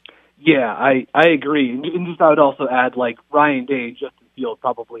 Yeah, I agree. And just I would also add, like, Ryan Day, Justin Field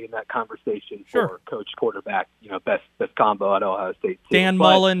probably in that conversation for coach quarterback, best combo at Ohio State too. Dan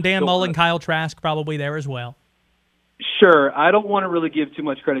Mullen, Kyle Trask probably there as well. Sure. I don't want to really give too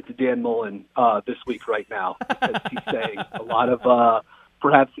much credit to Dan Mullen this week right now because he's saying a lot of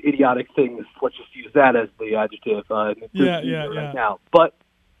perhaps idiotic things. Let's just use that as the adjective right now. But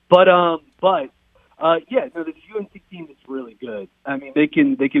this UNC team is really good. I mean, they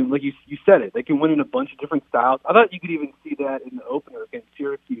can like you said it. They can win in a bunch of different styles. I thought you could even see that in the opener against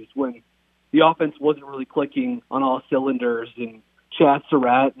Syracuse when the offense wasn't really clicking on all cylinders and Chad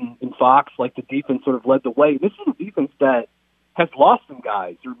Surratt and Fox, like the defense sort of led the way. This is a defense that has lost some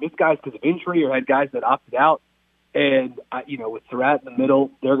guys or missed guys because of injury or had guys that opted out. And, with Surratt in the middle,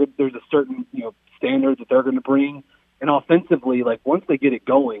 there's a certain, standard that they're going to bring. And offensively, like once they get it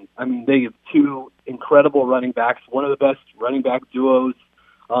going, I mean, they have two incredible running backs, one of the best running back duos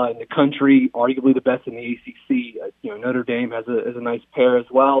in the country, arguably the best in the ACC. Notre Dame has a nice pair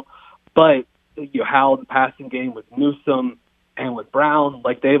as well. But how the passing game with Newsome and with Brown,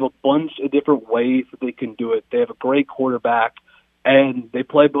 like they have a bunch of different ways that they can do it. They have a great quarterback, and they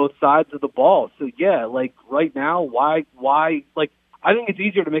play both sides of the ball. So yeah, like right now, why? Like I think it's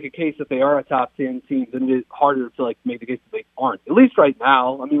easier to make a case that they are a top 10 team than it is harder to like make the case that they aren't. At least right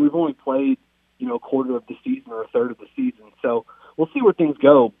now. I mean, we've only played a quarter of the season or a third of the season, so we'll see where things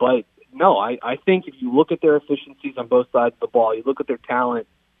go. But no, I think if you look at their efficiencies on both sides of the ball, you look at their talent.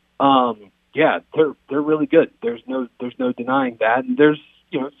 Yeah, they're really good. There's no denying that. And there's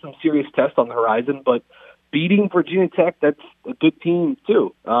some serious tests on the horizon, but beating Virginia Tech, that's a good team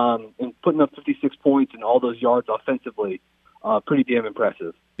too. And putting up 56 points and all those yards offensively, pretty damn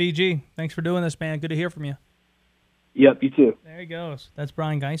impressive. BG, thanks for doing this, man. Good to hear from you. Yep, you too. There he goes. That's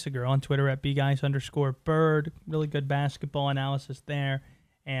Brian Geisinger on Twitter at bgeis_bird. Really good basketball analysis there.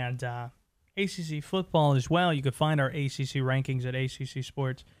 And ACC football as well. You can find our ACC rankings at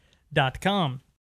accsports.com.